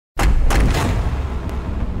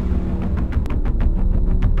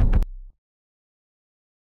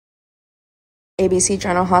ABC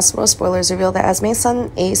General Hospital spoilers reveal that Esme's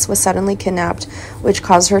son Ace was suddenly kidnapped, which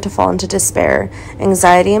caused her to fall into despair.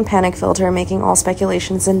 Anxiety and panic filled her, making all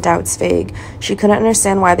speculations and doubts vague. She couldn't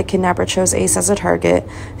understand why the kidnapper chose Ace as a target.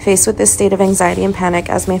 Faced with this state of anxiety and panic,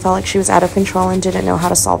 Esme felt like she was out of control and didn't know how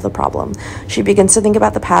to solve the problem. She begins to think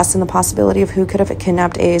about the past and the possibility of who could have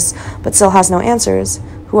kidnapped Ace, but still has no answers.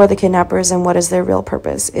 Who are the kidnappers and what is their real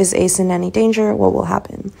purpose? Is Ace in any danger? What will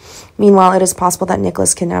happen? Meanwhile, it is possible that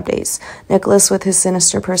Nicholas kidnapped Ace. Nicholas, with his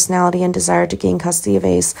sinister personality and desire to gain custody of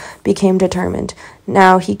Ace, became determined.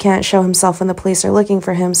 Now he can't show himself when the police are looking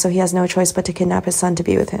for him, so he has no choice but to kidnap his son to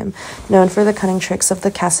be with him. Known for the cunning tricks of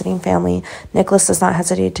the Cassadine family, Nicholas does not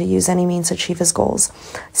hesitate to use any means to achieve his goals.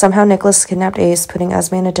 Somehow Nicholas kidnapped Ace, putting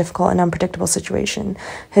Esme in a difficult and unpredictable situation.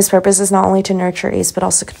 His purpose is not only to nurture Ace, but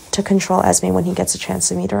also to control Esme when he gets a chance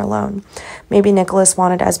to meet her alone. Maybe Nicholas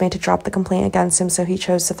wanted Esme to drop the complaint against him, so he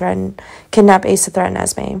chose to kidnap Ace to threaten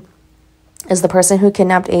Esme. Is the person who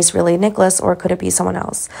kidnapped Ace really Nicholas, or could it be someone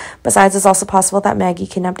else? Besides, it's also possible that Maggie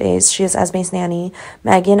kidnapped Ace. She is Esme's nanny.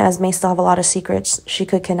 Maggie and Esme still have a lot of secrets. She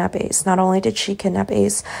could kidnap Ace. Not only did she kidnap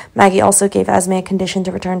Ace, Maggie also gave Esme a condition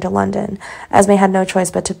to return to London. Esme had no choice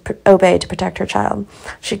but to obey to protect her child.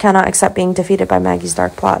 She cannot accept being defeated by Maggie's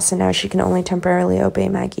dark plot, so now she can only temporarily obey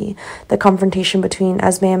Maggie. The confrontation between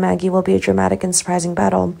Esme and Maggie will be a dramatic and surprising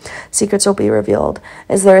battle. Secrets will be revealed.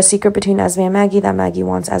 Is there a secret between Esme and Maggie that Maggie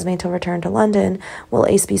wants Esme to return to London? Will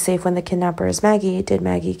Ace be safe when the kidnapper is Maggie? Did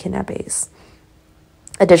Maggie kidnap Ace?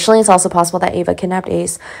 Additionally, it's also possible that Ava kidnapped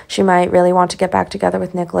Ace. She might really want to get back together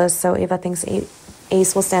with Nicholas, so Ava thinks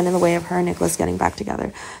Ace will stand in the way of her and Nicholas getting back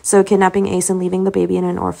together. So kidnapping Ace and leaving the baby in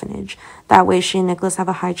an orphanage. That way, she and Nicholas have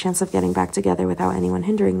a high chance of getting back together without anyone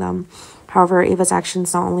hindering them. However, Ava's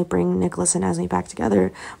actions not only bring Nicholas and Esme back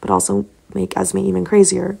together, but also make Esme even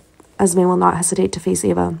crazier. Esme will not hesitate to face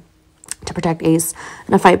Ava to protect Ace,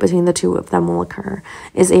 and a fight between the two of them will occur.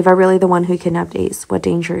 Is Ava really the one who kidnapped Ace? What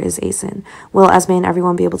danger is Ace in? Will Esme and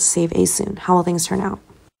everyone be able to save Ace soon? How will things turn out?